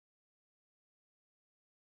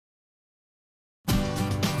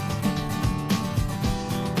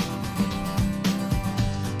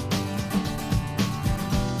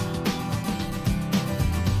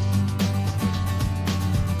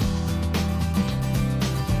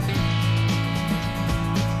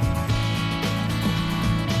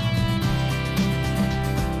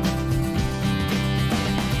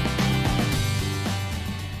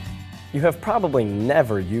You have probably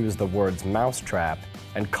never used the words mousetrap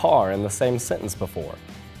and car in the same sentence before.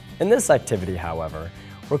 In this activity, however,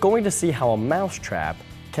 we're going to see how a mousetrap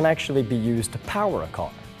can actually be used to power a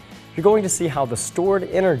car. You're going to see how the stored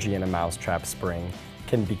energy in a mousetrap spring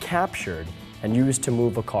can be captured and used to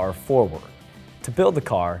move a car forward. To build the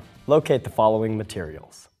car, locate the following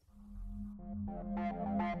materials.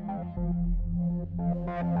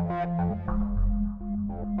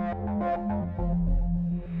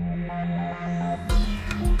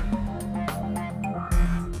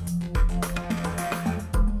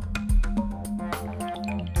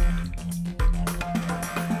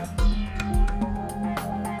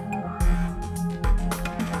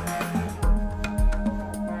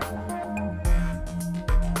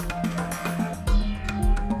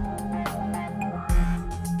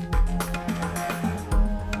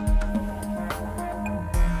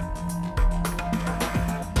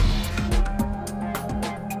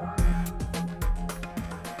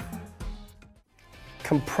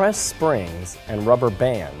 Compressed springs and rubber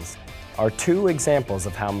bands are two examples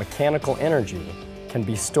of how mechanical energy can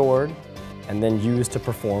be stored and then used to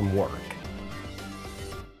perform work.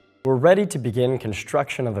 We're ready to begin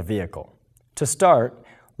construction of the vehicle. To start,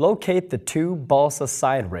 locate the two balsa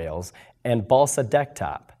side rails and balsa deck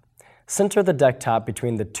top. Center the deck top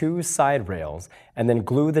between the two side rails and then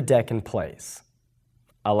glue the deck in place.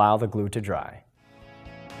 Allow the glue to dry.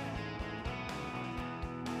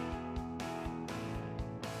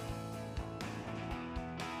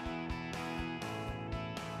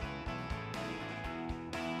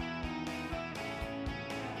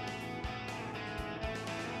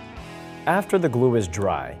 After the glue is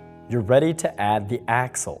dry, you're ready to add the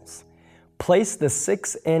axles. Place the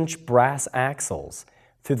 6-inch brass axles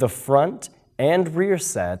through the front and rear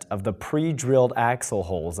set of the pre-drilled axle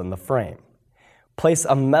holes in the frame. Place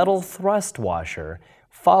a metal thrust washer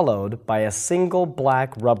followed by a single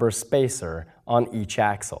black rubber spacer on each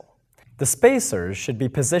axle. The spacers should be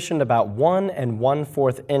positioned about 1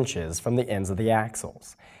 1/4 inches from the ends of the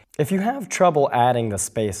axles. If you have trouble adding the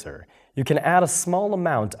spacer, you can add a small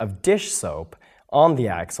amount of dish soap on the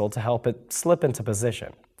axle to help it slip into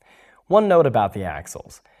position. One note about the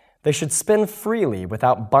axles: they should spin freely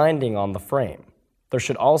without binding on the frame. There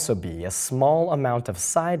should also be a small amount of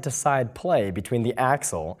side-to-side play between the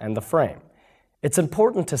axle and the frame. It's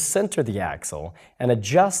important to center the axle and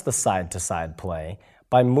adjust the side-to-side play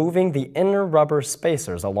by moving the inner rubber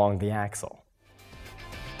spacers along the axle.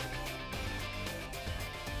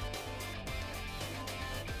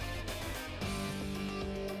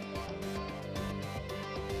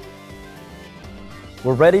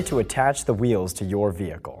 We're ready to attach the wheels to your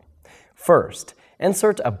vehicle. First,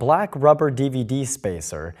 insert a black rubber DVD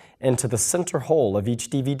spacer into the center hole of each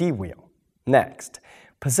DVD wheel. Next,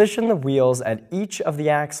 position the wheels at each of the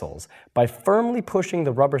axles by firmly pushing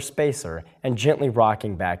the rubber spacer and gently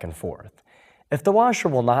rocking back and forth. If the washer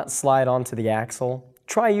will not slide onto the axle,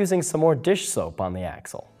 try using some more dish soap on the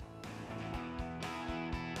axle.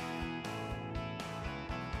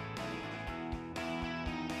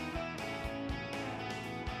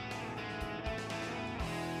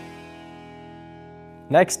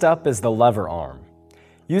 Next up is the lever arm.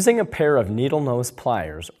 Using a pair of needle nose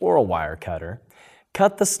pliers or a wire cutter,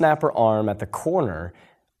 cut the snapper arm at the corner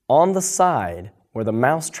on the side where the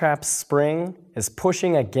mousetrap spring is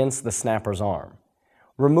pushing against the snapper's arm.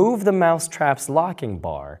 Remove the mousetrap's locking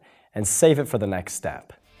bar and save it for the next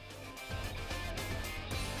step.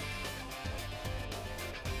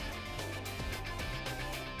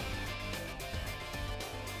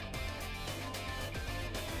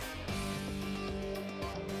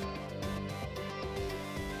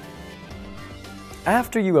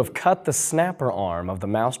 After you have cut the snapper arm of the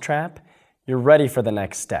mousetrap, you're ready for the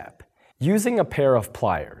next step. Using a pair of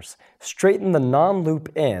pliers, straighten the non-loop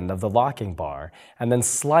end of the locking bar and then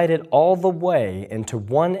slide it all the way into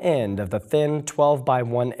one end of the thin 12 by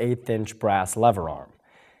 1/8 inch brass lever arm.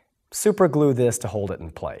 Superglue this to hold it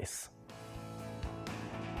in place.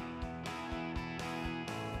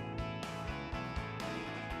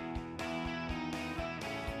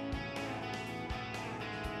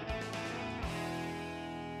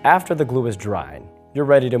 After the glue is dried, you're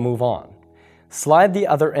ready to move on. Slide the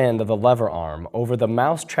other end of the lever arm over the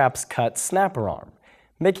mousetrap's cut snapper arm,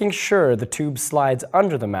 making sure the tube slides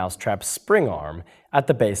under the mousetrap's spring arm at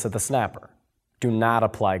the base of the snapper. Do not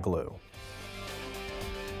apply glue.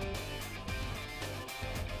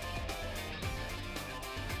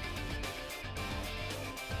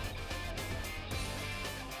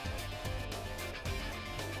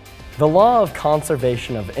 The law of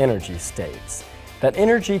conservation of energy states that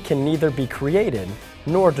energy can neither be created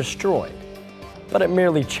nor destroyed. but it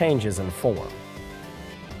merely changes in form.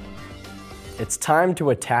 It's time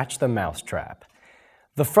to attach the mousetrap.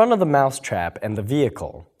 The front of the mousetrap and the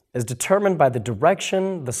vehicle is determined by the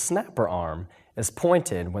direction the snapper arm is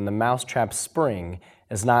pointed when the mousetrap spring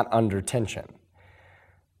is not under tension.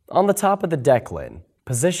 On the top of the deck lid,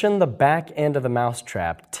 position the back end of the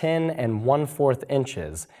mousetrap 10 1/4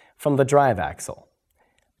 inches from the drive axle.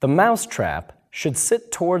 The mousetrap should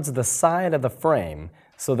sit towards the side of the frame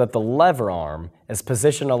so that the lever arm is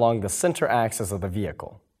positioned along the center axis of the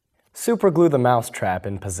vehicle. Superglue the mousetrap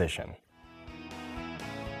in position.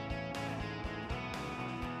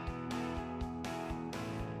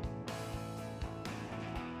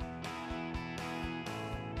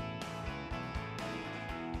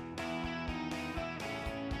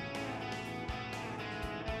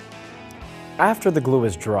 After the glue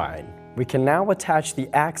is dried, we can now attach the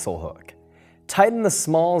axle hook. Tighten the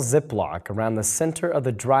small zip lock around the center of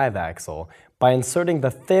the drive axle by inserting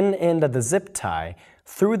the thin end of the zip tie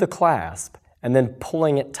through the clasp and then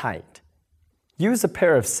pulling it tight. Use a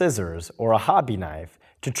pair of scissors or a hobby knife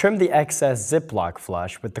to trim the excess zip lock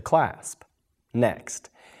flush with the clasp. Next,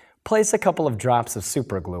 place a couple of drops of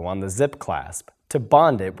superglue on the zip clasp to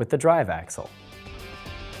bond it with the drive axle.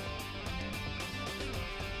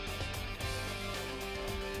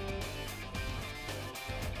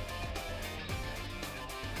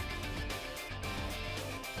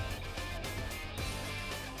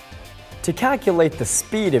 To calculate the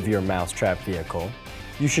speed of your mousetrap vehicle,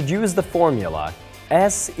 you should use the formula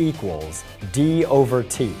S equals D over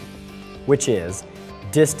T, which is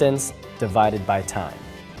distance divided by time.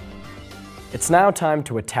 It's now time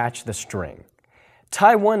to attach the string.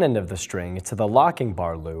 Tie one end of the string to the locking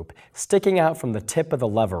bar loop sticking out from the tip of the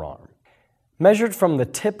lever arm. Measured from the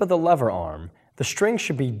tip of the lever arm, the string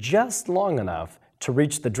should be just long enough to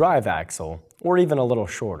reach the drive axle or even a little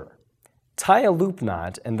shorter. Tie a loop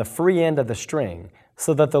knot in the free end of the string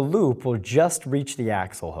so that the loop will just reach the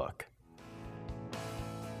axle hook.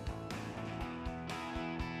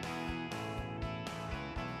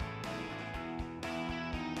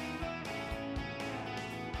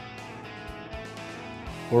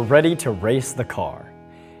 We're ready to race the car.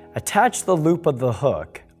 Attach the loop of the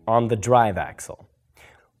hook on the drive axle.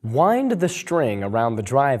 Wind the string around the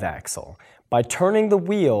drive axle by turning the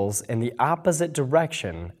wheels in the opposite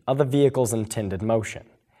direction of the vehicle's intended motion.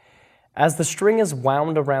 As the string is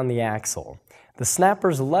wound around the axle, the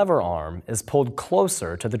snapper's lever arm is pulled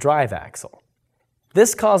closer to the drive axle.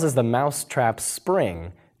 This causes the mousetrap's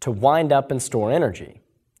spring to wind up and store energy.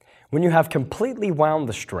 When you have completely wound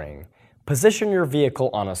the string, position your vehicle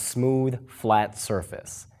on a smooth, flat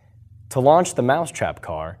surface. To launch the mousetrap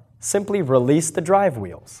car, simply release the drive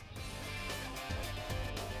wheels.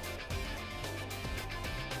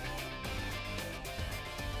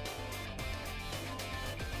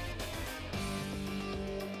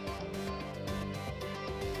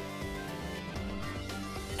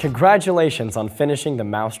 Congratulations on finishing the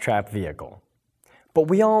mousetrap vehicle. But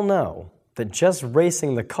we all know that just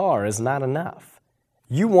racing the car is not enough.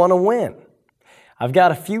 You want to win. I've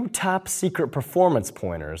got a few top secret performance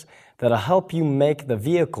pointers that'll help you make the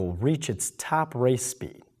vehicle reach its top race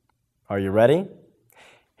speed. Are you ready?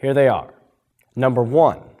 Here they are. Number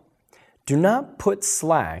 1, do not put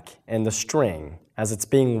slack in the string as it's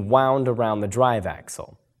being wound around the drive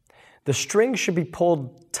axle. The string should be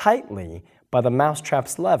pulled tightly by the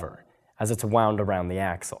mousetrap's lever as it's wound around the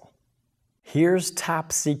axle. Here's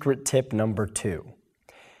top secret tip number 2.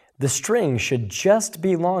 The string should just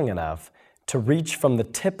be long enough to reach from the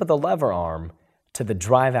tip of the lever arm to the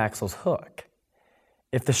drive axle's hook.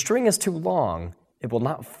 If the string is too long, it will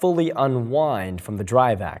not fully unwind from the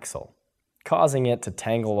drive axle, causing it to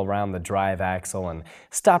tangle around the drive axle and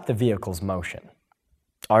stop the vehicle's motion.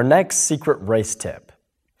 Our next secret race tip.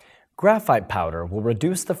 Graphite powder will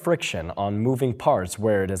reduce the friction on moving parts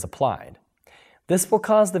where it is applied. This will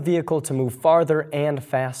cause the vehicle to move farther and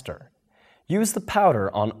faster. Use the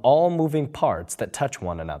powder on all moving parts that touch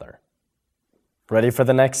one another. Ready for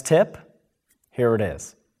the next tip? Here it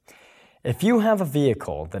is. If you have a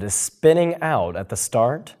vehicle that is spinning out at the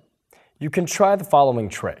start, you can try the following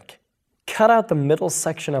trick. Cut out the middle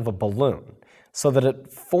section of a balloon so that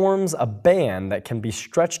it forms a band that can be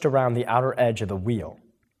stretched around the outer edge of the wheel.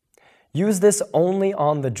 Use this only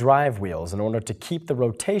on the drive wheels in order to keep the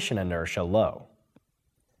rotation inertia low.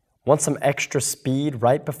 Want some extra speed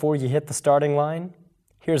right before you hit the starting line?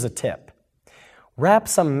 Here's a tip. Wrap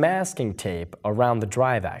some masking tape around the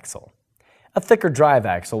drive axle. A thicker drive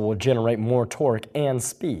axle will generate more torque and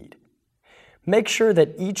speed. Make sure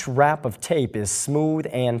that each wrap of tape is smooth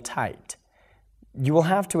and tight. You will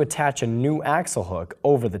have to attach a new axle hook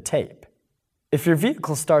over the tape. If your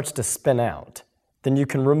vehicle starts to spin out, then you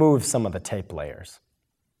can remove some of the tape layers.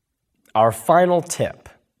 Our final tip.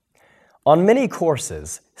 On many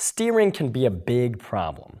courses, steering can be a big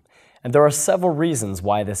problem, and there are several reasons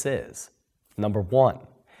why this is. Number 1,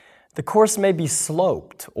 the course may be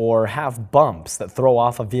sloped or have bumps that throw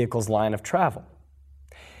off a vehicle's line of travel.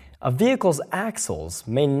 A vehicle's axles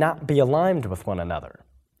may not be aligned with one another,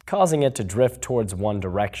 causing it to drift towards one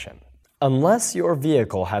direction. Unless your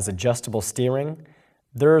vehicle has adjustable steering,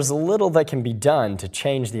 there's little that can be done to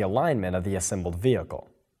change the alignment of the assembled vehicle.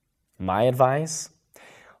 My advice?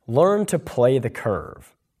 Learn to play the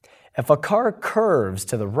curve. If a car curves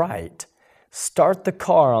to the right, start the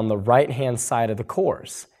car on the right-hand side of the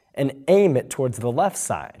course and aim it towards the left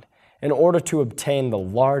side in order to obtain the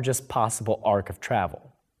largest possible arc of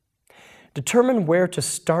travel. Determine where to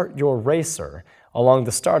start your racer along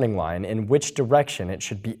the starting line and which direction it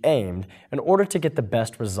should be aimed in order to get the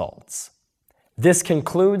best results. This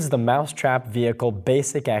concludes the Mousetrap Vehicle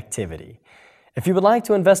basic activity. If you would like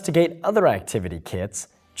to investigate other activity kits,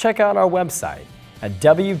 check out our website at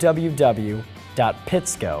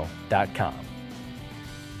www.pitsco.com.